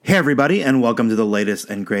Hey everybody, and welcome to the latest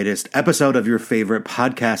and greatest episode of your favorite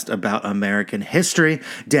podcast about American history.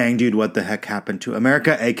 Dang dude, what the heck happened to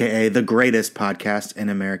America, aka the greatest podcast in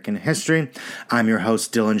American history. I'm your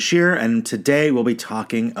host Dylan Shear, and today we'll be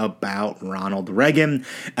talking about Ronald Reagan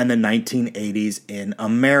and the 1980s in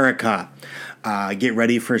America. Get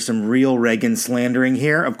ready for some real Reagan slandering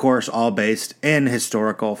here, of course, all based in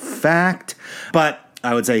historical fact, but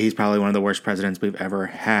I would say he's probably one of the worst presidents we've ever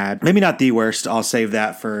had. Maybe not the worst. I'll save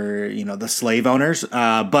that for, the slave owners.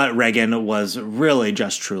 But Reagan was really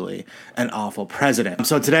just truly an awful president.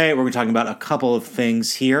 So today we're talking about a couple of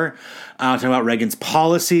things here. Talking about Reagan's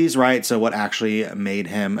policies, right? So what actually made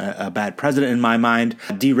him a bad president in my mind.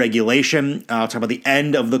 Deregulation. I'll talk about the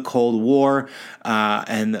end of the Cold War,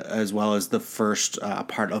 and as well as the first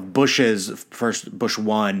part of Bush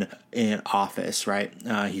 1 in office, right?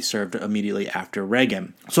 He served immediately after Reagan.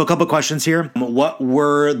 So a couple of questions here. What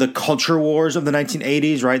were the culture wars of the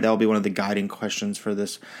 1980s, right? That will be one of the guiding questions for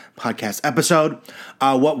this podcast episode.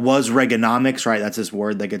 What was Reaganomics, right? That's this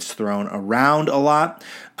word that gets thrown around a lot.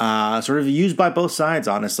 Sort of used by both sides,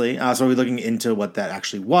 honestly. So we're looking into what that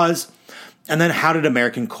actually was. And then how did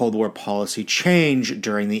American Cold War policy change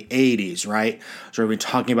during the 80s, right? So we've been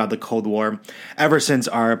talking about the Cold War ever since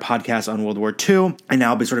our podcast on World War II, and now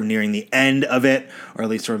I'll be sort of nearing the end of it, or at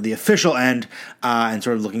least sort of the official end, and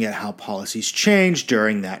sort of looking at how policies changed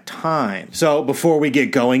during that time. So before we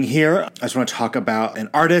get going here, I just want to talk about an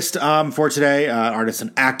artist for today, artist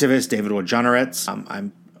and activist, David Wojnarowicz.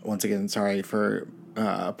 I'm once again sorry for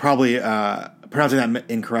probably pronouncing that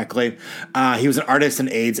incorrectly. He was an artist and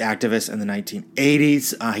AIDS activist in the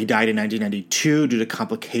 1980s. He died in 1992 due to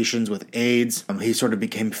complications with AIDS. He sort of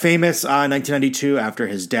became famous in 1992 after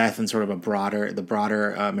his death in sort of the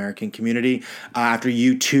broader American community. After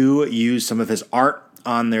U2 used some of his art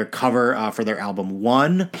on their cover for their album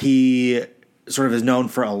One. He sort of is known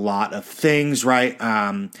for a lot of things, right?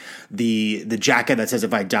 The jacket that says,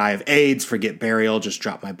 "If I die of AIDS, forget burial, just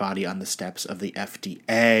drop my body on the steps of the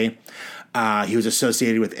FDA." He was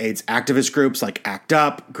associated with AIDS activist groups like ACT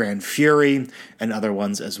UP, Grand Fury, and other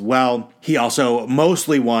ones as well. He also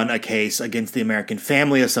mostly won a case against the American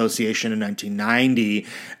Family Association in 1990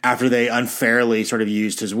 after they unfairly sort of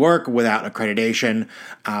used his work without accreditation,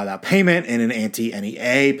 without payment, in an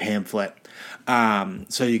anti-NEA pamphlet.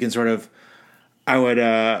 So you can sort of, I would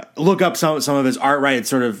look up some of his art, right? It's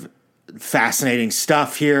sort of fascinating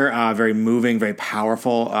stuff here, very moving, very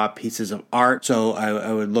powerful pieces of art. So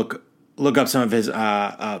I would look up some of his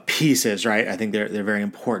pieces, right? I think they're very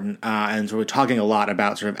important. And so we're talking a lot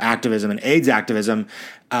about sort of activism and AIDS activism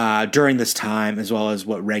during this time, as well as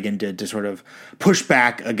what Reagan did to sort of push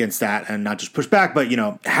back against that, and not just push back, but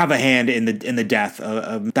have a hand in the death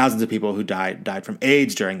of thousands of people who died from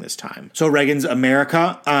AIDS during this time. So Reagan's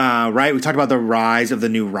America, right? We talked about the rise of the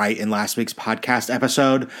new right in last week's podcast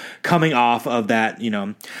episode, coming off of that,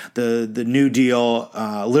 the New Deal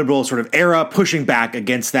liberal sort of era, pushing back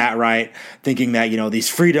against that, right? Thinking that these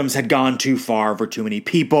freedoms had gone too far for too many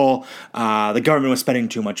people, the government was spending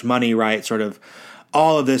too much money, right? Sort of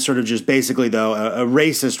all of this sort of just basically, though, a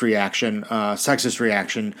racist reaction, sexist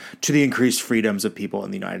reaction to the increased freedoms of people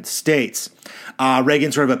in the United States. Reagan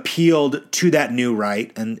sort of appealed to that new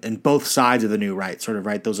right and both sides of the new right, sort of,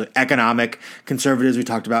 right? Those economic conservatives we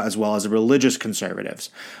talked about, as well as the religious conservatives,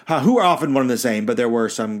 who are often one and the same, but there were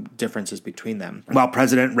some differences between them. While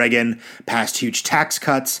President Reagan passed huge tax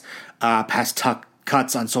cuts, passed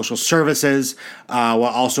cuts on social services, while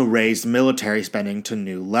also raised military spending to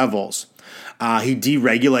new levels. He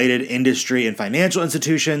deregulated industry and financial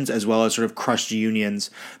institutions, as well as sort of crushed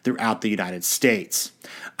unions throughout the United States.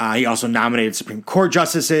 He also nominated Supreme Court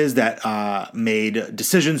justices that made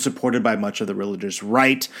decisions supported by much of the religious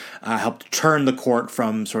right, helped turn the court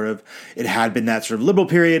from sort of, it had been that sort of liberal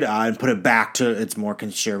period, and put it back to its more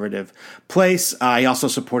conservative place. He also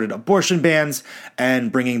supported abortion bans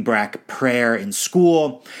and bringing back prayer in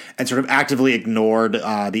school, and sort of actively ignored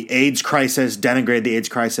the AIDS crisis, denigrated the AIDS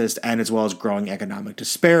crisis, and as well as growing economic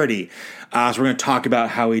disparity. So we're going to talk about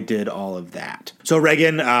how he did all of that. So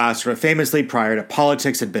Reagan, sort of famously prior to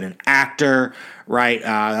politics, had been an actor, right?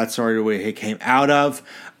 That's sort of where he came out of.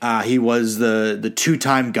 He was the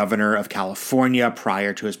two-time governor of California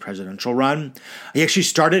prior to his presidential run. He actually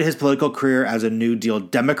started his political career as a New Deal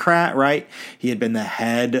Democrat, right? He had been the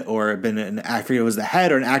head, or been I forget, it was the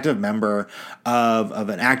head or an active member of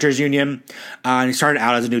an actors union. And he started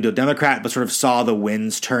out as a New Deal Democrat, but sort of saw the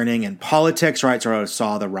winds turning in politics, right? Sort of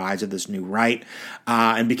saw the rise of this new right,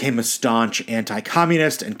 and became a staunch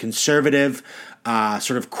anti-communist and conservative,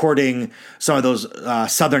 sort of courting some of those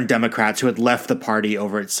Southern Democrats who had left the party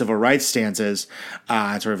over its civil rights stances,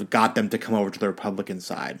 and sort of got them to come over to the Republican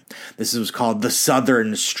side. This was called the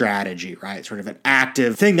Southern strategy, right? Sort of an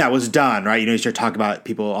active thing that was done, right? You start talking about,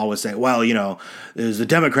 people always say, well, there's the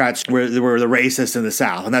Democrats were the racists in the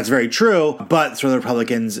South, and that's very true. But sort of the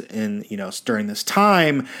Republicans during this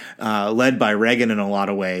time, led by Reagan in a lot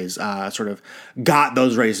of ways, sort of got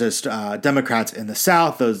those racist Democrats in the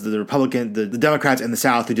South, the Democrats in the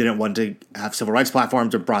South who didn't want to have civil rights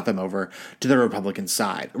platforms, and brought them over to the Republican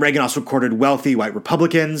side. Reagan also courted wealthy white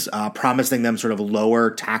Republicans, promising them sort of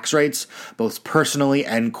lower tax rates, both personally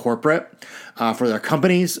and corporate, for their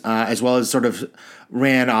companies, as well as sort of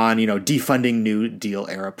ran on, defunding New Deal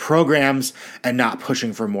era programs and not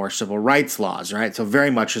pushing for more civil rights laws, right? So very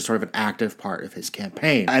much is sort of an active part of his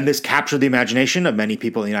campaign. And this captured the imagination of many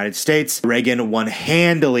people in the United States. Reagan won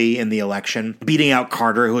handily in the election, beating out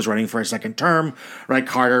Carter, who was running for a second term, right?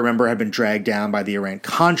 Carter, remember, had been dragged down by the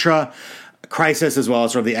Iran-Contra crisis, as well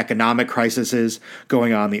as sort of the economic crises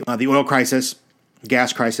going on, the oil crisis,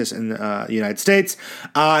 gas crisis in the United States,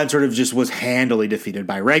 and sort of just was handily defeated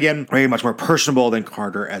by Reagan. Reagan much more personable than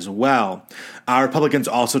Carter as well. Republicans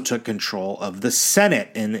also took control of the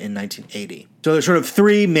Senate in 1980. So there's sort of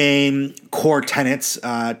three main core tenets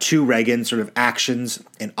to Reagan's sort of actions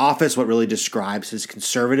in office, what really describes his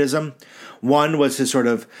conservatism. One was his sort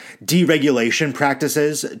of deregulation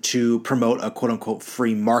practices to promote a quote-unquote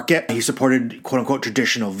free market. He supported quote-unquote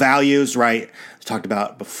traditional values, right? As talked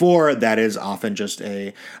about before, that is often just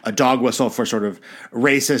a dog whistle for sort of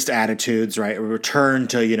racist attitudes, right? A return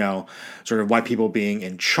to, sort of white people being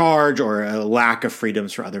in charge, or a lack of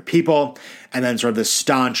freedoms for other people. And then sort of the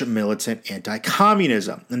staunch militant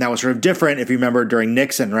anti-communism. And that was sort of different, if you remember, during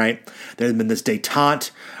Nixon, right? There had been this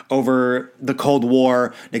détente over the Cold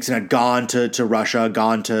War. Nixon had gone to Russia,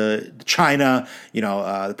 gone to China.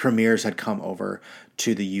 The premiers had come over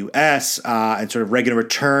to the U.S., and sort of Reagan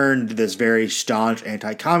returned this very staunch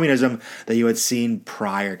anti-communism that you had seen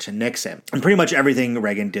prior to Nixon. And pretty much everything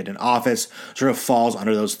Reagan did in office sort of falls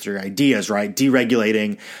under those three ideas, right?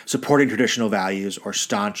 Deregulating, supporting traditional values, or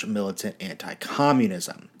staunch militant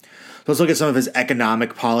anti-communism. So let's look at some of his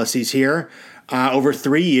economic policies here. Over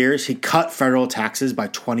 3 years, he cut federal taxes by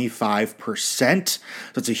 25%. So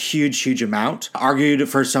it's a huge, huge amount. Argued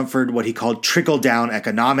for what he called trickle-down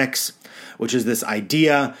economics, which is this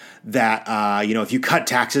idea that, if you cut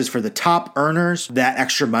taxes for the top earners, that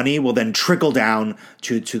extra money will then trickle down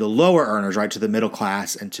to the lower earners, right, to the middle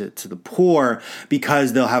class and to the poor,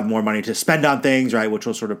 because they'll have more money to spend on things, right, which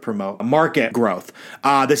will sort of promote market growth.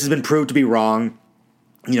 This has been proved to be wrong,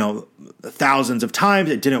 thousands of times.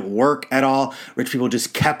 It didn't work at all. Rich people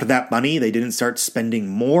just kept that money. They didn't start spending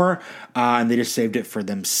more, and they just saved it for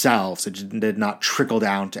themselves. It did not trickle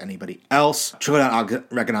down to anybody else. Trickle-down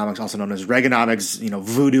economics, also known as Reaganomics,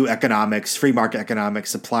 voodoo economics, free market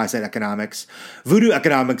economics, supply-side economics. Voodoo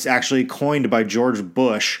economics actually coined by George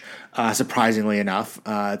Bush, surprisingly enough.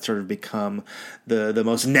 It's sort of become the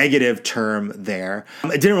most negative term there.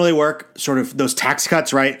 It didn't really work. Sort of those tax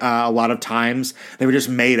cuts, right? A lot of times they were just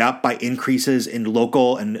made up by increases in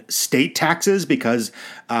local and state taxes, because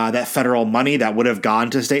that federal money that would have gone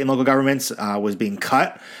to state and local governments was being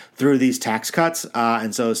cut through these tax cuts.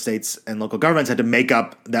 And so states and local governments had to make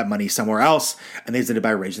up that money somewhere else, and they did it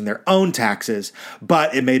by raising their own taxes.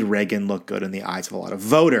 But it made Reagan look good in the eyes of a lot of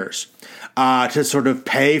voters. To sort of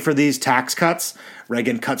pay for these tax cuts,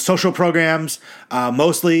 Reagan cut social programs,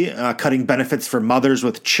 mostly cutting benefits for mothers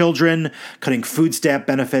with children, cutting food stamp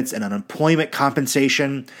benefits and unemployment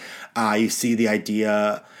compensation. You see the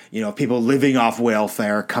idea, of people living off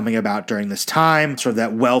welfare coming about during this time, sort of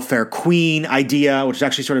that welfare queen idea, which is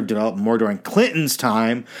actually sort of developed more during Clinton's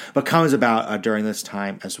time, but comes about during this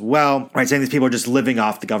time as well, right? Saying these people are just living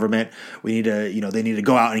off the government. We need to, they need to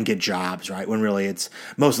go out and get jobs, right? When really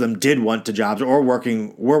most of them did want to jobs or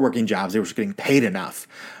were working jobs. They were just getting paid enough.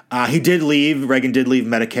 Reagan did leave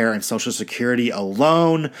Medicare and Social Security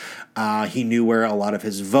alone. He knew where a lot of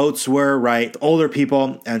his votes were, right? Older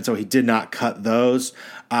people, and so he did not cut those.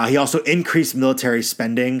 He also increased military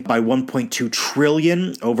spending by $1.2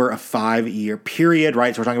 trillion over a 5-year period,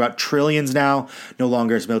 right? So we're talking about trillions now. No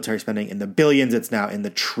longer is military spending in the billions. It's now in the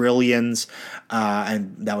trillions.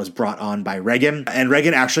 And that was brought on by Reagan. And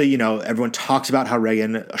Reagan actually, everyone talks about how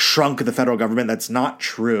Reagan shrunk the federal government. That's not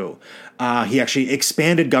true. He actually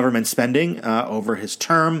expanded government spending over his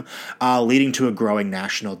term, leading to a growing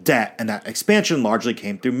national debt. And that expansion largely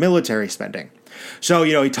came through military spending. So,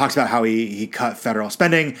 he talks about how he cut federal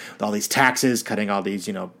spending with all these taxes, cutting all these,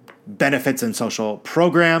 benefits and social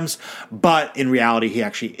programs, but in reality, he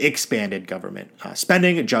actually expanded government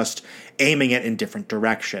spending, just aiming it in different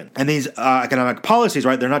direction. And these economic policies,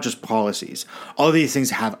 right, they're not just policies. All of these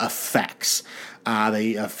things have effects.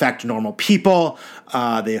 They affect normal people.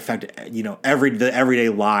 They affect, the everyday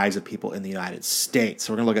lives of people in the United States.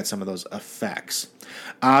 So we're going to look at some of those effects.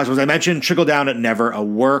 So as I mentioned, trickle down, it never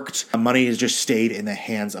worked. Money has just stayed in the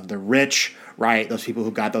hands of the rich, right? Those people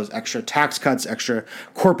who got those extra tax cuts, extra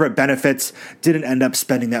corporate benefits, didn't end up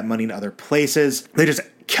spending that money in other places. They just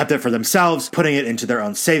kept it for themselves, putting it into their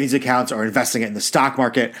own savings accounts or investing it in the stock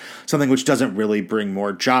market, something which doesn't really bring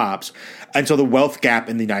more jobs. And so the wealth gap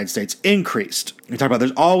in the United States increased. We talk about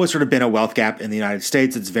there's always sort of been a wealth gap in the United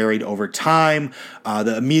States. It's varied over time.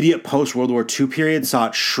 The immediate post-World War II period saw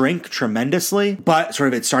it shrink tremendously, but sort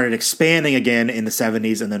of it started expanding again in the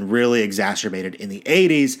 70s and then really exacerbated in the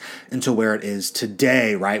 80s into where it is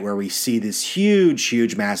today, right, where we see this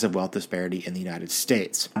huge, massive wealth disparity in the United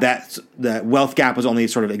States. That wealth gap was only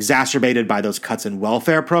sort of exacerbated by those cuts in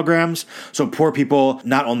welfare programs. So poor people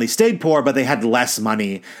not only stayed poor, but they had less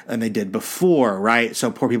money than they did before, right?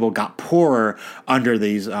 So poor people got poorer under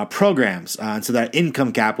these programs. And so that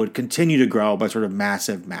income gap would continue to grow by sort of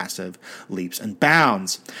massive leaps and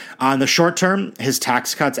bounds. In the short term, his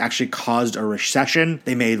tax cuts actually caused a recession.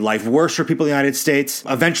 They made life worse for people in the United States.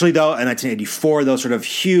 Eventually, though, in 1984, those sort of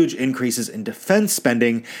huge increases in defense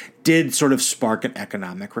spending did sort of spark an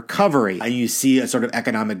economic recovery. And you see a sort of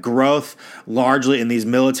economic growth largely in these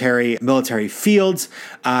military fields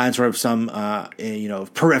and sort of some,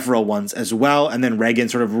 peripheral ones as well. And then Reagan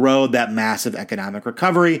sort of rode that massive economic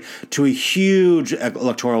recovery to a huge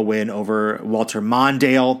electoral win over Walter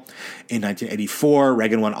Mondale in 1984.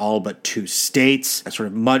 Reagan won all but 2 states,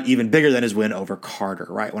 sort of even bigger than his win over Carter,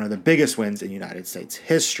 right? One of the biggest wins in United States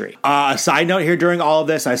history. A side note here, during all of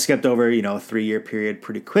this, I skipped over, a 3-year period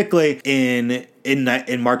pretty quickly. In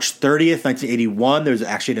March 30th, 1981, there was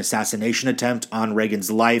actually an assassination attempt on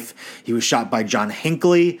Reagan's life. He was shot by John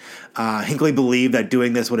Hinckley. Hinckley believed that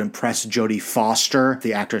doing this would impress Jodie Foster,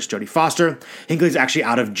 the actress Jodie Foster. Hinckley's actually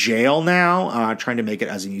out of jail now, trying to make it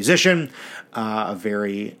as a musician. A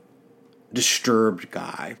very disturbed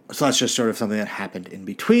guy. So that's just sort of something that happened in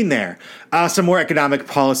between there. Some more economic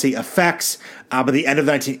policy effects. By the end of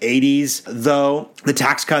the 1980s, though, the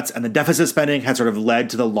tax cuts and the deficit spending had sort of led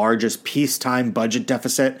to the largest peacetime budget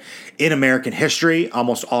deficit in American history.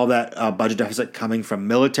 Almost all that budget deficit coming from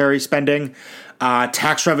military spending.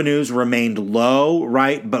 Tax revenues remained low,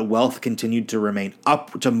 right? But wealth continued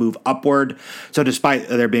to move upward. So despite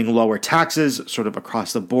there being lower taxes sort of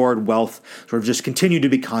across the board, wealth sort of just continued to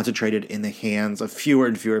be concentrated in the hands of fewer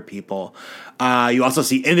and fewer people. You also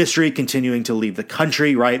see industry continuing to leave the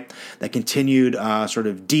country, right? That continued sort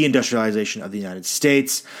of deindustrialization of the United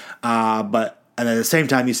States. And at the same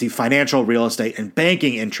time, you see financial, real estate, and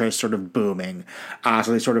banking interests sort of booming.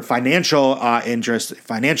 So the sort of financial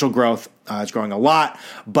growth is growing a lot,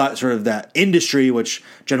 but sort of that industry, which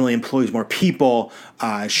generally employs more people,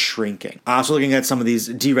 is shrinking. So looking at some of these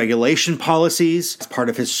deregulation policies, as part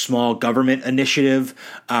of his small government initiative,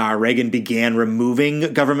 Reagan began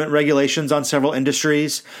removing government regulations on several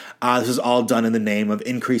industries. This is all done in the name of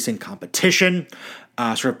increasing competition.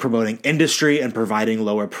 Sort of promoting industry and providing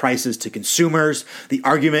lower prices to consumers. The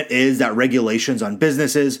argument is that regulations on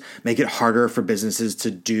businesses make it harder for businesses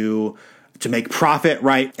to make profit,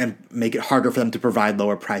 right, and make it harder for them to provide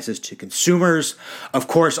lower prices to consumers. Of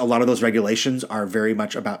course, a lot of those regulations are very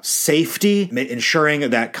much about safety, ensuring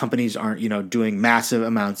that companies aren't, doing massive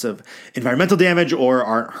amounts of environmental damage or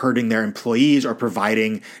aren't hurting their employees or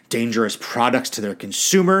providing dangerous products to their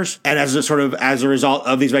consumers. And as a result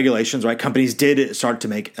of these regulations, right, companies did start to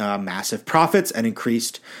make massive profits and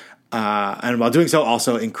and while doing so,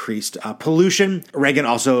 also increased pollution. Reagan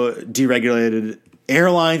also deregulated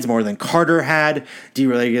airlines more than Carter had,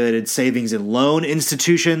 deregulated savings and loan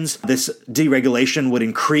institutions. This deregulation would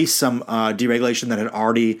increase some deregulation that had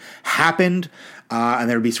already happened, and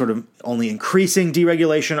there would be sort of only increasing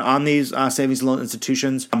deregulation on these savings and loan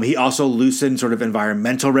institutions. He also loosened sort of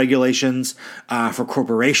environmental regulations for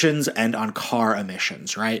corporations and on car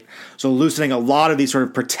emissions, right? So loosening a lot of these sort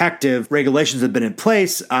of protective regulations that have been in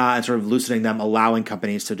place and sort of loosening them, allowing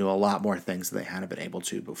companies to do a lot more things that they hadn't been able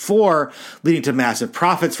to before, leading to massive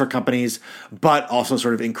profits for companies, but also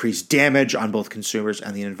sort of increased damage on both consumers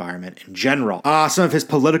and the environment in general. Some of his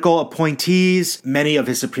political appointees, many of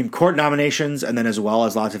his Supreme Court nominations, and then as well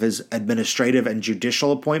as lots of his administrative and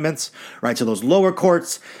judicial appointments, right? So those lower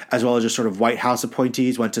courts, as well as just sort of White House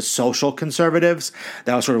appointees, went to social conservatives.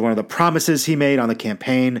 That was sort of one of the promises he made on the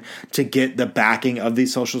campaign to get the backing of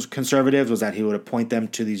these social conservatives, was that he would appoint them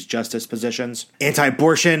to these justice positions.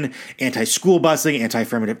 Anti-abortion, anti-school busing,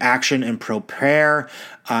 anti-affirmative action, and pro-prayer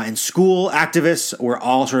and school activists were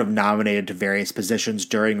all sort of nominated to various positions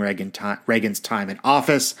during Reagan's time in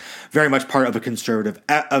office. Very much part of a concerted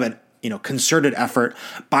effort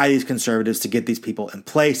by these conservatives to get these people in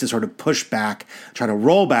place, to sort of push back, try to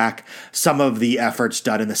roll back some of the efforts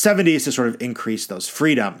done in the 70s to sort of increase those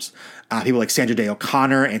freedoms. People like Sandra Day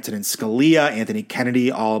O'Connor, Antonin Scalia, Anthony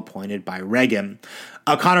Kennedy, all appointed by Reagan.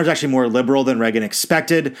 O'Connor is actually more liberal than Reagan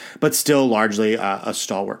expected, but still largely a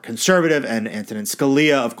stalwart conservative. And Antonin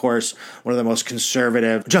Scalia, of course, one of the most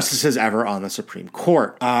conservative justices ever on the Supreme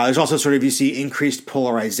Court. There's also sort of, you see increased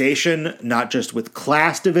polarization, not just with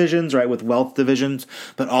class divisions, right, with wealth divisions,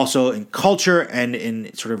 but also in culture and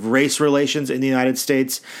in sort of race relations in the United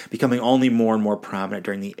States, becoming only more and more prominent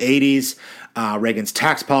during the 80s. Reagan's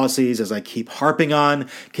tax policies, as I keep harping on,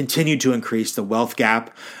 continued to increase the wealth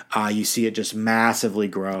gap. You see it just massively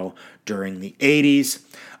grow during the 80s.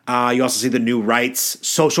 You also see the new rights,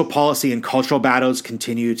 social policy, and cultural battles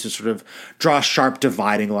continue to sort of draw sharp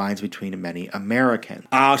dividing lines between many Americans.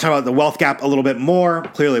 I'll talk about the wealth gap a little bit more.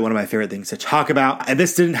 Clearly one of my favorite things to talk about. And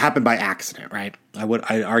this didn't happen by accident, right?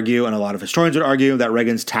 I'd argue, and a lot of historians would argue, that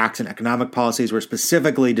Reagan's tax and economic policies were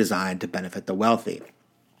specifically designed to benefit the wealthy.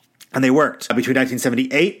 And they worked. Between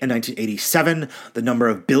 1978 and 1987, the number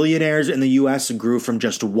of billionaires in the U.S. grew from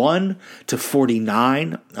just 1 to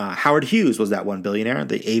 49. Howard Hughes was that one billionaire,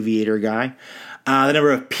 the aviator guy. The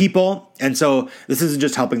number of people, and so this isn't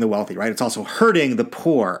just helping the wealthy, right? It's also hurting the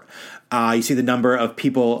poor. You see the number of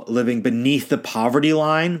people living beneath the poverty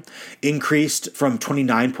line increased from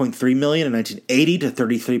 29.3 million in 1980 to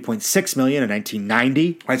 33.6 million in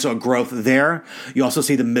 1990, right? So a growth there. You also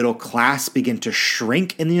see the middle class begin to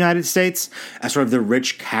shrink in the United States as sort of the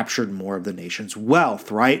rich captured more of the nation's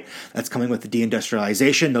wealth, right? That's coming with the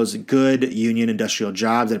deindustrialization, those good union industrial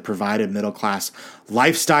jobs that provided middle class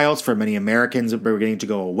lifestyles for many Americans were beginning to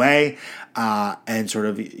go away. And sort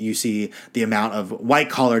of you see the amount of white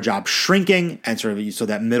collar jobs shrinking, and sort of so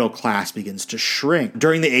that middle class begins to shrink.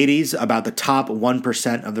 During the 80s, about the top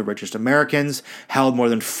 1% of the richest Americans held more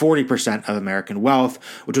than 40% of American wealth,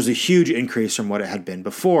 which was a huge increase from what it had been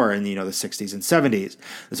before in the 60s and 70s.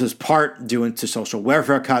 This was part due to social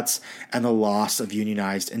welfare cuts and the loss of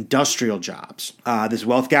unionized industrial jobs. This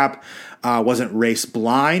wealth gap wasn't race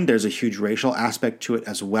blind. There's a huge racial aspect to it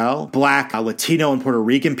as well. Black, Latino, and Puerto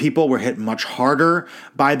Rican people were hit much harder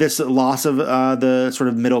by this loss of the sort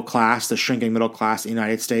of middle class, the shrinking middle class in the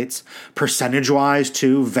United States. Percentage-wise,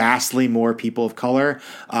 too, vastly more people of color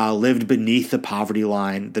lived beneath the poverty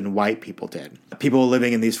line than white people did. People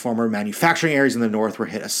living in these former manufacturing areas in the North were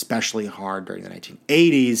hit especially hard during the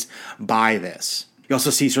 1980s by this. You also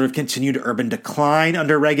see sort of continued urban decline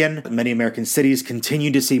under Reagan. Many American cities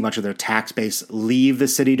continued to see much of their tax base leave the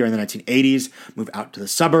city during the 1980s, move out to the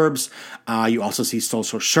suburbs. You also see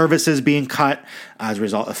social services being cut as a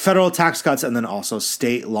result of federal tax cuts, and then also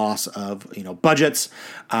state loss of budgets.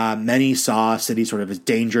 Many saw cities sort of as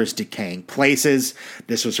dangerous, decaying places.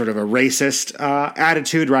 This was sort of a racist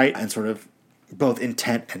attitude, right? And sort of both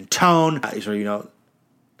intent and tone.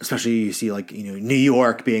 Especially you see New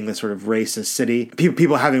York being this sort of racist city.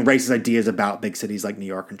 People having racist ideas about big cities like New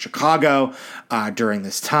York and Chicago during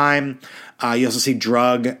this time. You also see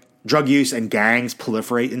drug use and gangs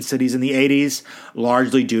proliferate in cities in the 80s,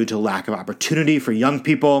 largely due to lack of opportunity for young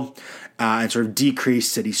people and sort of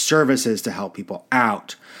decreased city services to help people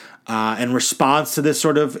out. In response to this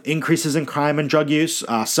sort of increases in crime and drug use,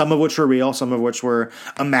 some of which were real, some of which were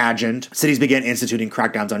imagined, cities began instituting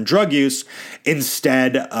crackdowns on drug use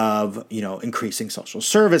instead of, increasing social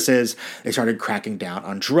services. They started cracking down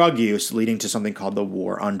on drug use, leading to something called the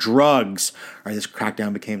War on Drugs. Right, this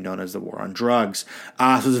crackdown became known as the War on Drugs. So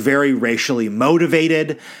it was very racially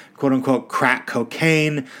motivated. Quote unquote, crack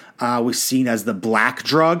cocaine was seen as the black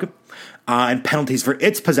drug. And penalties for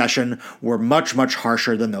its possession were much, much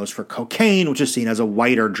harsher than those for cocaine, which is seen as a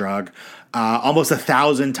whiter drug, almost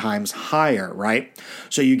 1,000 times higher, right?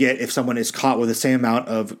 So you get, if someone is caught with the same amount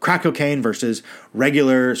of crack cocaine versus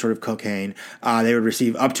regular sort of cocaine, they would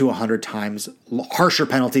receive up to 100 times harsher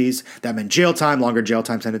penalties. That meant jail time, longer jail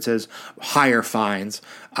time sentences, higher fines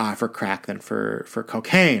for crack than for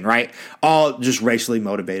cocaine, right? All just racially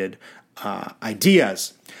motivated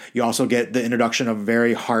ideas. You also get the introduction of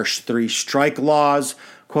very harsh three-strike laws,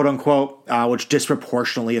 quote unquote, which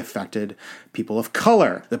disproportionately affected people of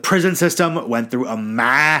color. The prison system went through a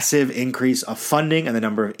massive increase of funding and the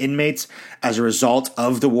number of inmates as a result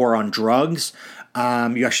of the war on drugs.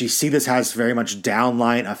 You actually see this has very much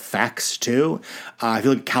downline effects too. If you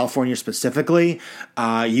look at California specifically,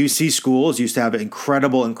 UC schools used to have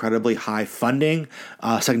incredibly high funding,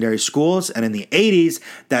 secondary schools. And in the 80s,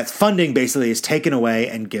 that funding basically is taken away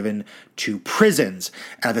and given to prisons.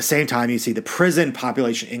 At the same time, you see the prison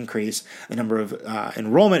population increase, the number of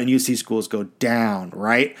enrollment in UC schools go down,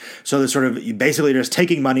 right? So they're sort of basically just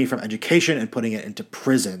taking money from education and putting it into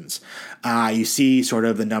prisons. You see sort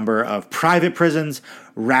of the number of private prisons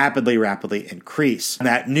rapidly increase. And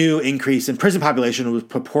that new increase in prison population was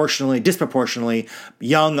disproportionately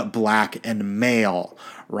young, black, and male,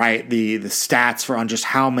 right? The stats on just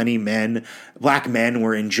how many black men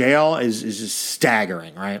were in jail is just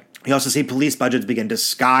staggering, right? You also see police budgets begin to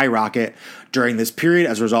skyrocket during this period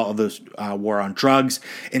as a result of this war on drugs,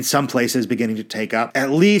 in some places beginning to take up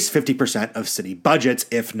at least 50% of city budgets,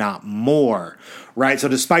 if not more, right? So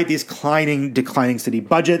despite these declining city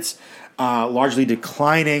budgets, largely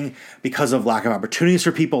declining because of lack of opportunities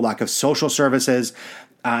for people, lack of social services.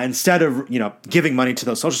 Instead of giving money to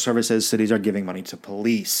those social services, cities are giving money to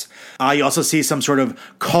police. You also see some sort of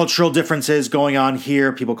cultural differences going on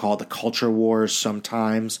here. People call it the culture wars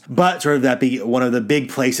sometimes. But sort of one of the big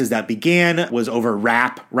places that began was over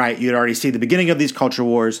rap, right? You'd already see the beginning of these culture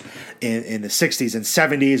wars in the 60s and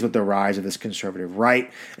 70s with the rise of this conservative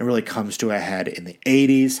right. It really comes to a head in the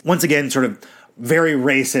 80s. Once again, sort of very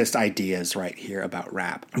racist ideas right here about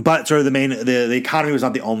rap. But sort of the economy was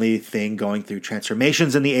not the only thing going through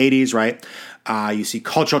transformations in the 80s, right? You see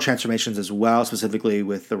cultural transformations as well, specifically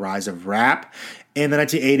with the rise of rap. In the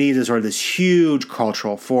 1980s is sort of this huge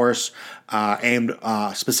cultural force aimed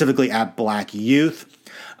specifically at black youth.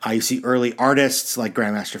 You see early artists like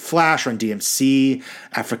Grandmaster Flash, Run DMC,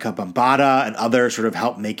 Africa Bambaataa, and others sort of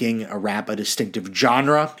help making rap a distinctive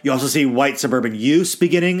genre. You also see white suburban youths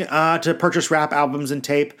beginning to purchase rap albums and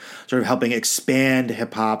tape, sort of helping expand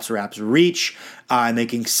hip-hop's rap's reach, and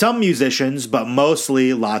making some musicians, but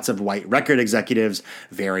mostly lots of white record executives,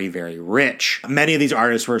 very, very rich. Many of these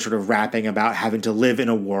artists were sort of rapping about having to live in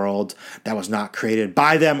a world that was not created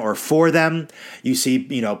by them or for them. You see,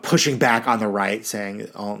 pushing back on the right, saying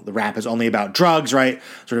the rap is only about drugs, right?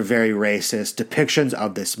 Sort of very racist depictions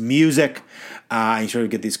of this music. And you sort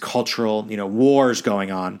of get these cultural, wars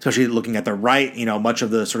going on, especially looking at the right. Much of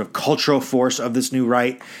the sort of cultural force of this new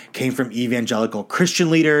right came from evangelical Christian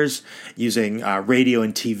leaders using radio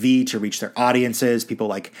and TV to reach their audiences. People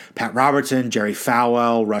like Pat Robertson, Jerry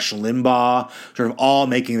Falwell, Rush Limbaugh, sort of all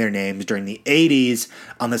making their names during the 80s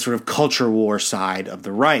on the sort of culture war side of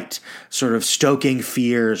the right, sort of stoking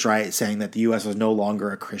fears, right, saying that the U.S. was no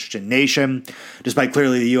longer a Christian nation, despite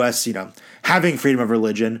clearly the U.S., having freedom of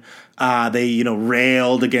religion. They,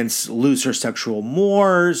 railed against looser sexual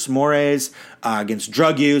mores, against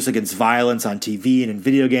drug use, against violence on TV and in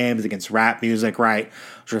video games, against rap music, right?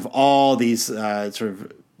 Sort of all these sort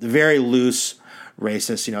of very loose,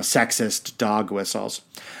 racist, sexist dog whistles.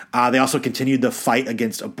 They also continued the fight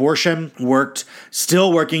against abortion,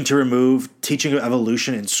 still working to remove teaching of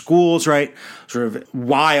evolution in schools, right? Sort of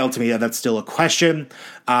wild to me that that's still a question.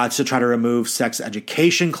 To try to remove sex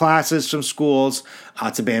education classes from schools,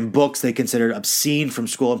 to ban books they considered obscene from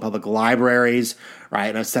school and public libraries, right?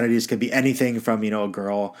 And obscenities could be anything from, a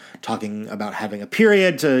girl talking about having a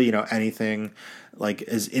period to, anything like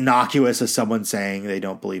as innocuous as someone saying they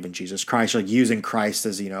don't believe in Jesus Christ, like using Christ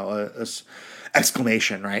as, a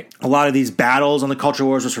exclamation, right? A lot of these battles on the culture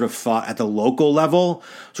wars were sort of fought at the local level,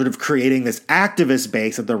 sort of creating this activist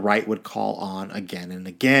base that the right would call on again and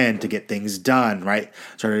again to get things done, right?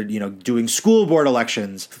 Started, doing school board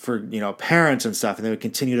elections for, parents and stuff, and they would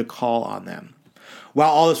continue to call on them.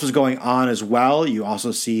 While all this was going on as well, you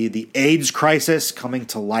also see the AIDS crisis coming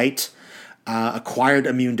to light. Acquired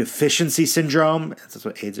immune deficiency syndrome, that's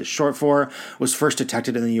what AIDS is short for, was first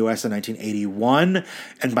detected in the U.S. in 1981,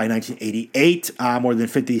 and by 1988, more than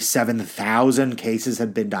 57,000 cases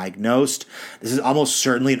had been diagnosed. This is almost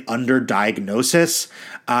certainly an underdiagnosis,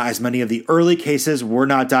 as many of the early cases were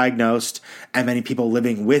not diagnosed, and many people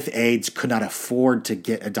living with AIDS could not afford to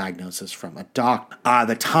get a diagnosis from a doctor. At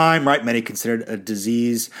the time, right, many considered a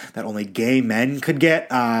disease that only gay men could get.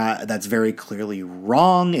 That's very clearly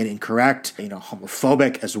wrong and incorrect. racist,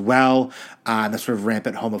 homophobic as well. And the sort of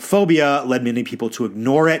rampant homophobia led many people to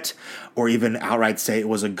ignore it or even outright say it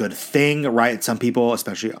was a good thing, right? Some people,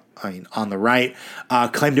 especially on the right,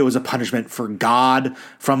 claimed it was a punishment from God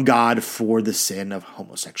for the sin of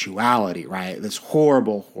homosexuality, right? This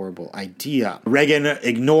horrible, horrible idea. Reagan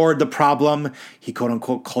ignored the problem. He quote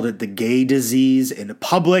unquote called it the gay disease in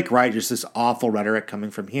public, right? Just this awful rhetoric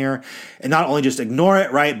coming from here. And not only just ignore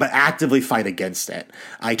it, right, but actively fight against it.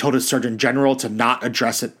 He told his Surgeon General to not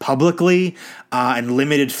address it publicly and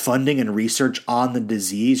limited funding and research on the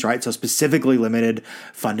disease, right? So specifically limited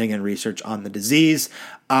funding and research on the disease.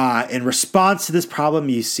 In response to this problem,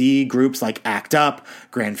 you see groups like ACT UP,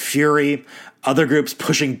 Grand Fury, other groups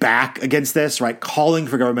pushing back against this, right? Calling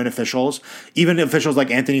for government officials, even officials like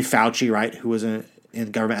Anthony Fauci, right, who was in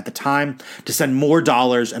government at the time, to send more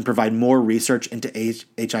dollars and provide more research into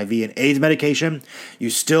HIV and AIDS medication.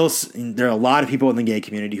 There are a lot of people in the gay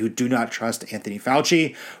community who do not trust Anthony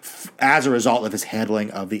Fauci as a result of his handling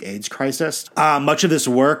of the AIDS crisis. Much of this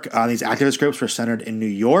work, these activist groups were centered in New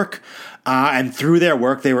York, and through their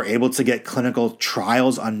work, they were able to get clinical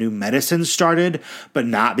trials on new medicines started, but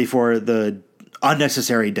not before the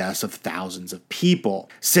unnecessary deaths of thousands of people.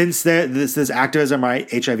 Since this activism, right,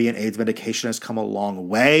 HIV and AIDS medication has come a long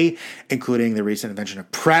way, including the recent invention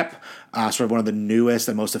of PrEP, sort of one of the newest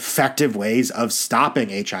and most effective ways of stopping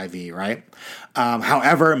HIV, right?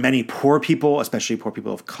 However, many poor people, especially poor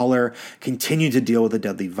people of color, continue to deal with the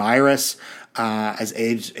deadly virus, as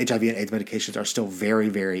HIV and AIDS medications are still very,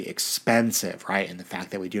 very expensive, right? And the fact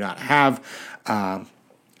that we do not have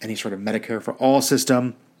any sort of Medicare for all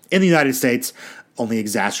system in the United States only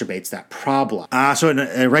exacerbates that problem. So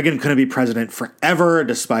Reagan couldn't be president forever,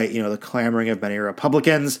 despite, the clamoring of many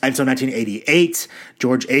Republicans. And so in 1988,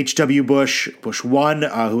 George H.W. Bush 1,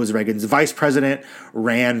 who was Reagan's vice president,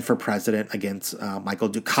 ran for president against Michael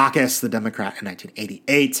Dukakis, the Democrat, in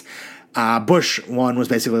 1988. Bush 1 was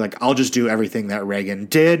basically like, I'll just do everything that Reagan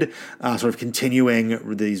did, sort of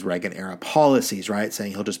continuing these Reagan-era policies, right,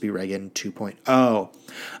 saying he'll just be Reagan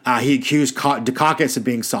 2.0. He accused Dukakis of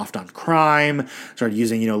being soft on crime, started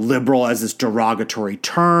using, liberal as this derogatory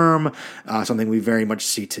term, something we very much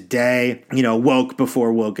see today, woke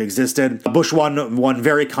before woke existed. Bush won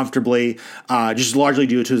very comfortably, just largely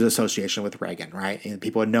due to his association with Reagan, right? And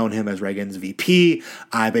people had known him as Reagan's VP,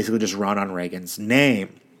 basically just run on Reagan's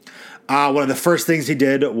name. One of the first things he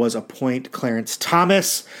did was appoint Clarence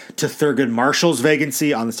Thomas to Thurgood Marshall's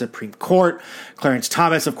vacancy on the Supreme Court. Clarence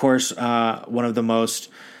Thomas, of course, one of the most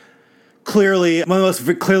clearly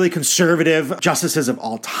conservative justices of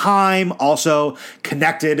all time, also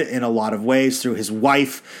connected in a lot of ways through his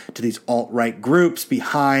wife to these alt-right groups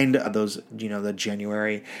behind those, the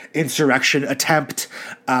January insurrection attempt,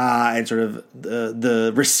 and sort of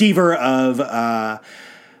the receiver of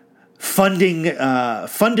funded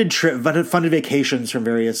vacations from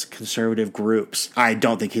various conservative groups. I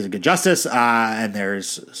don't think he's a good justice, and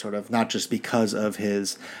there's sort of not just because of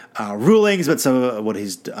his rulings, but some of what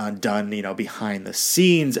he's done, behind the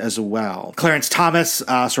scenes as well. Clarence Thomas,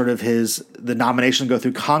 the nomination to go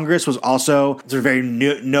through Congress was also sort of very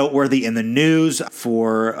noteworthy in the news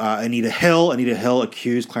for Anita Hill. Anita Hill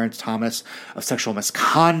accused Clarence Thomas of sexual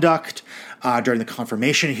misconduct during the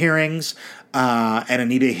confirmation hearings. And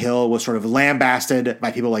Anita Hill was sort of lambasted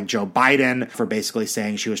by people like Joe Biden for basically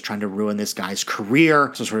saying she was trying to ruin this guy's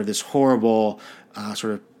career. So sort of this horrible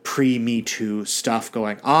sort of pre-Me Too stuff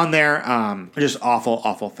going on there. Just awful,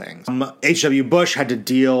 awful things. H.W. Bush had to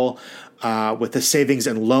deal with the savings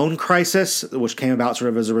and loan crisis, which came about sort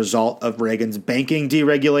of as a result of Reagan's banking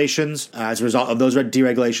deregulations. As a result of those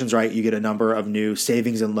deregulations, right, you get a number of new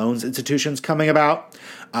savings and loans institutions coming about,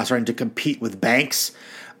 starting to compete with banks.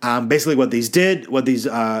 Basically what these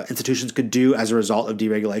institutions could do as a result of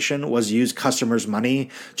deregulation was use customers' money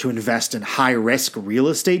to invest in high-risk real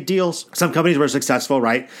estate deals. Some companies were successful,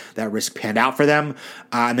 right? That risk panned out for them,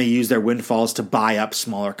 and they used their windfalls to buy up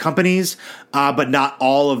smaller companies, but not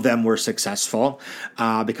all of them were successful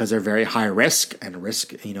because they're very high risk, and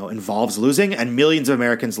risk, involves losing, and millions of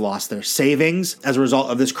Americans lost their savings. As a result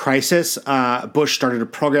of this crisis, Bush started a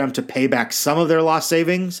program to pay back some of their lost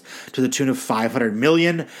savings to the tune of $500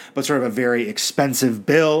 million, but sort of a very expensive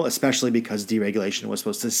bill, especially because deregulation was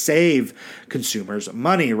supposed to save consumers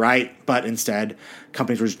money, right? But instead,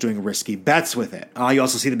 companies were just doing risky bets with it. You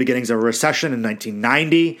also see the beginnings of a recession in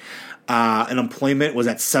 1990. Unemployment was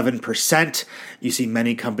at 7%. You see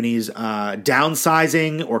many companies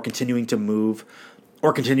downsizing or continuing to move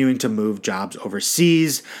or continuing to move jobs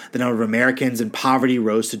overseas. The number of Americans in poverty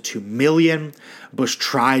rose to 2 million. Bush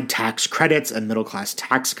tried tax credits and middle-class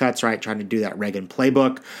tax cuts, right, trying to do that Reagan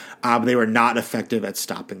playbook, but they were not effective at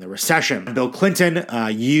stopping the recession. Bill Clinton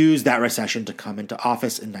used that recession to come into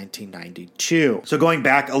office in 1992. So going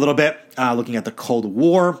back a little bit, looking at the Cold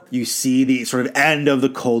War, you see the sort of end of the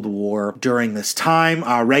Cold War during this time.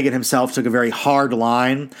 Reagan himself took a very hard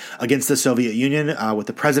line against the Soviet Union with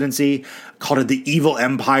the presidency, called it the evil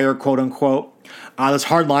empire, quote unquote. This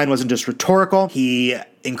hard line wasn't just rhetorical. He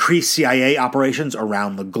increased CIA operations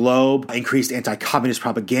around the globe, increased anti-communist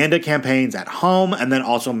propaganda campaigns at home, and then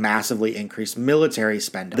also massively increased military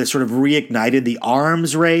spending. This sort of reignited the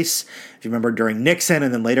arms race. If you remember, during Nixon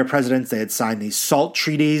and then later presidents, they had signed these SALT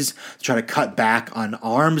treaties to try to cut back on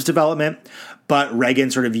arms development. But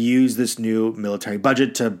Reagan sort of used this new military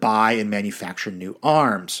budget to buy and manufacture new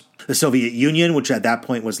arms. The Soviet Union, which at that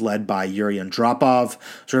point was led by Yuri Andropov,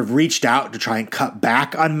 sort of reached out to try and cut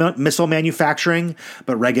back on missile manufacturing,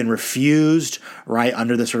 but Reagan refused, right,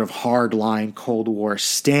 under the sort of hard-line Cold War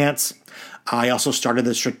stance. He also started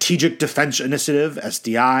the Strategic Defense Initiative,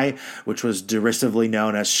 SDI, which was derisively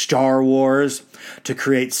known as Star Wars, to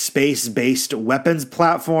create space-based weapons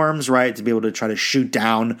platforms, right, to be able to try to shoot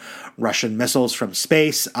down Russian missiles from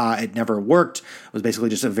space. It never worked. It was basically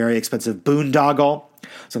just a very expensive boondoggle,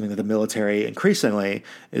 something that the military increasingly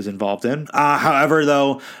is involved in. However,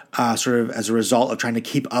 though, sort of as a result of trying to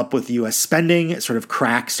keep up with U.S. spending, sort of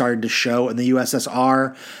cracks started to show in the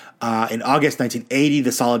USSR. In August 1980,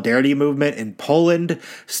 the Solidarity Movement in Poland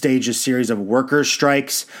staged a series of workers'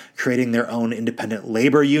 strikes, creating their own independent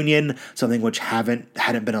labor union, something which hadn't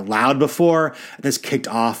been allowed before. This kicked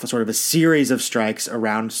off sort of a series of strikes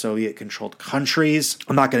around Soviet-controlled countries.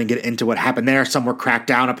 I'm not going to get into what happened there. Some were cracked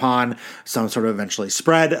down upon, some sort of eventually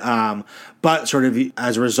spread. But sort of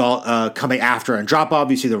as a result, coming after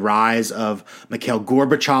Andropov, you see the rise of Mikhail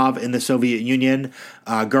Gorbachev in the Soviet Union.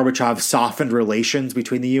 Gorbachev softened relations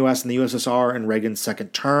between the U.S. and the USSR in Reagan's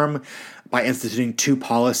second term by instituting two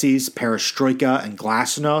policies, perestroika and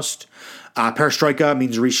glasnost. Perestroika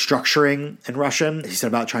means restructuring in Russian. He said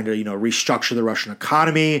about trying to, restructure the Russian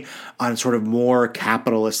economy on sort of more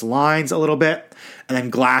capitalist lines a little bit. And then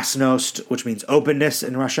glasnost, which means openness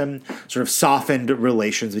in Russian, sort of softened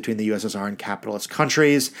relations between the USSR and capitalist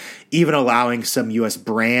countries, even allowing some U.S.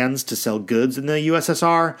 brands to sell goods in the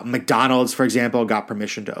USSR. McDonald's, for example, got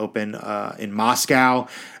permission to open in Moscow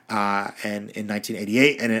and in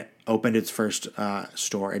 1988, and it opened its first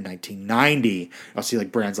store in 1990. I'll see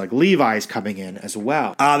brands like Levi's coming in as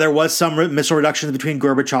well. There was some missile reductions between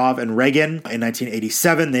Gorbachev and Reagan. In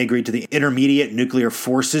 1987, they agreed to the Intermediate Nuclear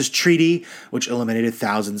Forces Treaty, which eliminated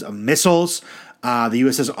thousands of missiles. The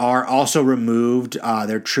USSR also removed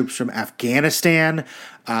their troops from Afghanistan.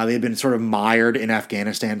 They had been sort of mired in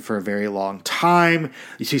Afghanistan for a very long time.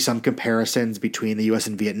 You see some comparisons between the U.S.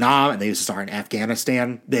 and Vietnam and the USSR and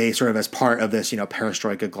Afghanistan. They sort of, as part of this,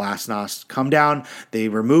 perestroika, glasnost come down, they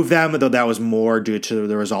removed them, though that was more due to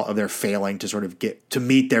the result of their failing to sort of get to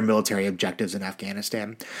meet their military objectives in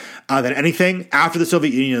Afghanistan than anything. After the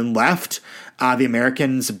Soviet Union left, the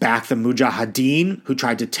Americans backed the Mujahideen, who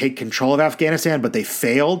tried to take control of Afghanistan, but they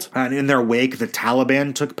failed. And in their wake, the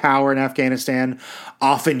Taliban took power in Afghanistan,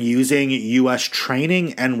 often using U.S.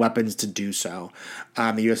 training and weapons to do so.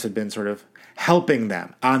 The U.S. had been sort of helping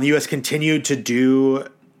them. The U.S. continued to do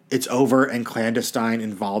its overt and clandestine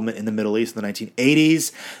involvement in the Middle East in the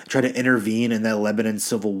 1980s, tried to intervene in the Lebanon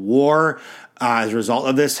Civil War. As a result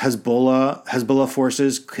of this, Hezbollah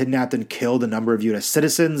forces kidnapped and killed a number of U.S.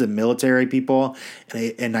 citizens and military people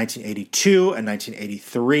in 1982 and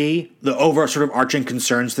 1983. The overall sort of arching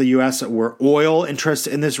concerns to the U.S. were oil interests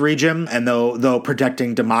in this region, and though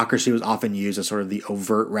protecting democracy was often used as sort of the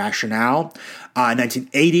overt rationale. In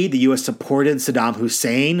 1980, the U.S. supported Saddam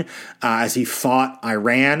Hussein as he fought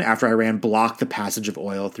Iran after Iran blocked the passage of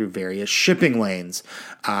oil through various shipping lanes.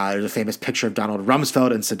 There's a famous picture of Donald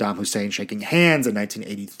Rumsfeld and Saddam Hussein shaking hands in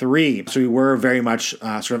 1983. So we were very much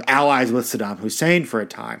sort of allies with Saddam Hussein for a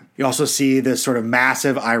time. You also see this sort of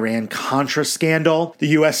massive Iran-Contra scandal. The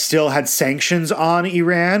U.S. still had sanctions on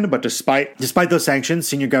Iran, but despite those sanctions,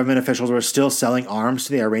 senior government officials were still selling arms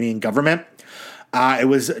to the Iranian government. It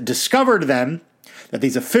was discovered then that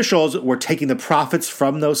these officials were taking the profits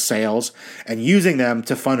from those sales and using them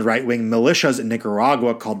to fund right-wing militias in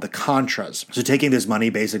Nicaragua called the Contras. So taking this money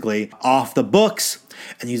basically off the books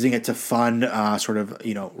and using it to fund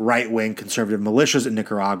right-wing conservative militias in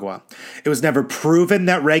Nicaragua. It was never proven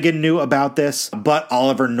that Reagan knew about this, but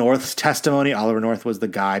Oliver North's testimony, Oliver North was the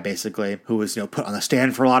guy basically who was put on the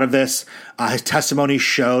stand for a lot of this. His testimony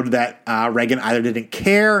showed that Reagan either didn't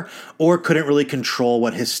care or couldn't really control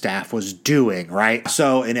what his staff was doing, right?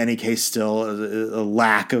 So in any case, still a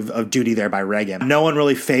lack of duty there by Reagan. No one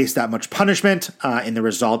really faced that much punishment in the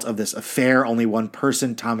result of this affair. Only one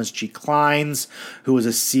person, Thomas G. Kleins, who was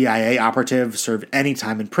a CIA operative, served any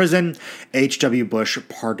time in prison. H.W. Bush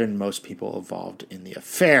pardoned most people involved in the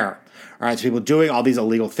affair. All right, so people doing all these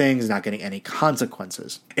illegal things, not getting any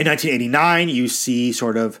consequences. In 1989, you see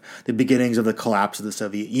sort of the beginnings of the collapse of the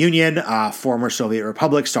Soviet Union. Former Soviet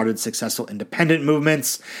republics started successful independent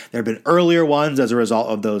movements. There have been earlier ones as a result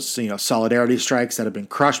of those, solidarity strikes that have been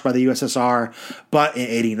crushed by the USSR. But in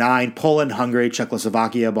 89, Poland, Hungary,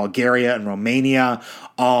 Czechoslovakia, Bulgaria, and Romania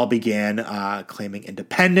all began claiming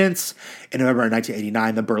independence. In November of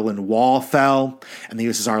 1989, the Berlin Wall fell, and the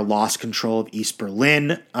USSR lost control of East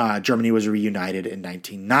Berlin. Germany was reunited in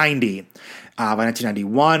 1990. By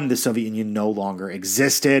 1991, the Soviet Union no longer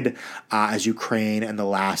existed as Ukraine and the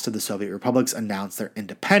last of the Soviet republics announced their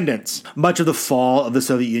independence. Much of the fall of the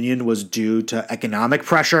Soviet Union was due to economic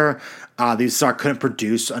pressure. The USSR couldn't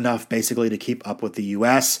produce enough basically to keep up with the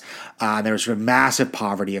U.S. There was sort of massive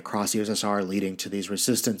poverty across the USSR leading to these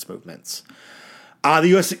resistance movements. The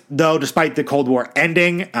U.S., though, despite the Cold War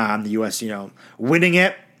ending, the U.S., winning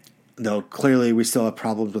it, though clearly we still have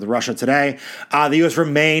problems with Russia today, the U.S.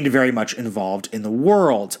 remained very much involved in the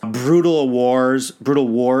world. Brutal wars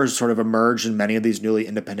sort of emerged in many of these newly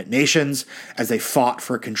independent nations as they fought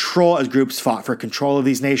for control, as groups fought for control of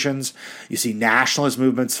these nations. You see nationalist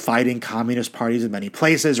movements fighting communist parties in many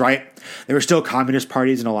places, right? There were still communist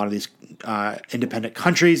parties in a lot of these independent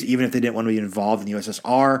countries, even if they didn't want to be involved in the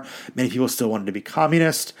USSR. Many people still wanted to be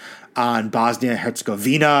communist. In Bosnia and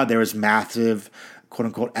Herzegovina, there was massive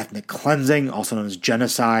quote-unquote ethnic cleansing, also known as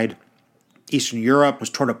genocide. Eastern Europe was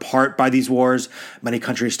torn apart by these wars. Many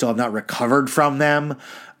countries still have not recovered from them.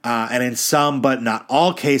 And in some, but not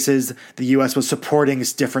all cases, the U.S. was supporting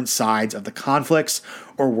different sides of the conflicts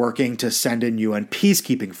or working to send in UN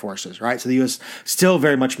peacekeeping forces, right? So the U.S. still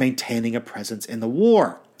very much maintaining a presence in the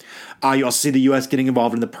war. You also see the U.S. getting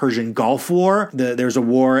involved in the Persian Gulf War. There's a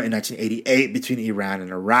war in 1988 between Iran and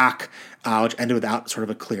Iraq, which ended without sort of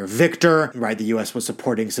a clear victor, right? The U.S. was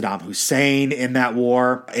supporting Saddam Hussein in that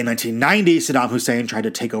war. In 1990, Saddam Hussein tried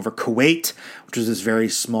to take over Kuwait, which was this very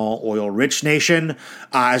small oil-rich nation.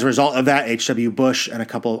 As a result of that, H.W. Bush and a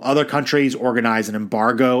couple of other countries organized an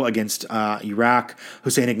embargo against Iraq.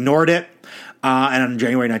 Hussein ignored it. And on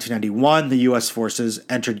January 1991, the U.S. forces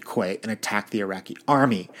entered Kuwait and attacked the Iraqi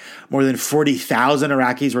army. More than 40,000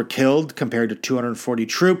 Iraqis were killed compared to 240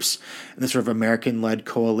 troops in this sort of American-led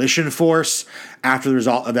coalition force. After the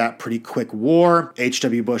result of that pretty quick war,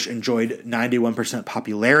 H.W. Bush enjoyed 91%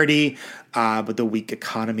 popularity, but the weak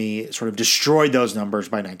economy sort of destroyed those numbers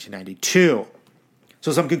by 1992.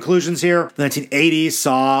 So some conclusions here. The 1980s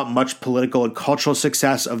saw much political and cultural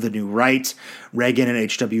success of the new right. Reagan and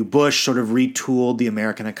H.W. Bush sort of retooled the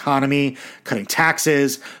American economy, cutting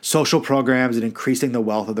taxes, social programs, and increasing the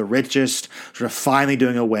wealth of the richest, sort of finally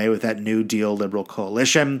doing away with that New Deal liberal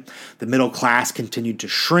coalition. The middle class continued to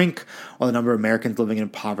shrink, while the number of Americans living in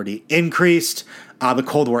poverty increased. The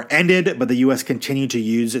Cold War ended, but the U.S. continued to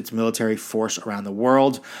use its military force around the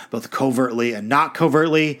world, both covertly and not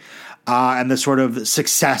covertly. And the sort of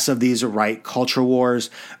success of these right culture wars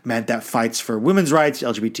meant that fights for women's rights,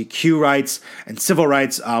 LGBTQ rights, and civil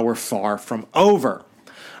rights were far from over.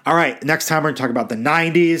 All right, next time we're going to talk about the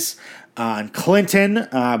 90s and Clinton,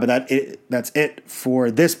 but that's it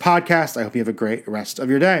for this podcast. I hope you have a great rest of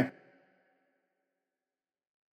your day.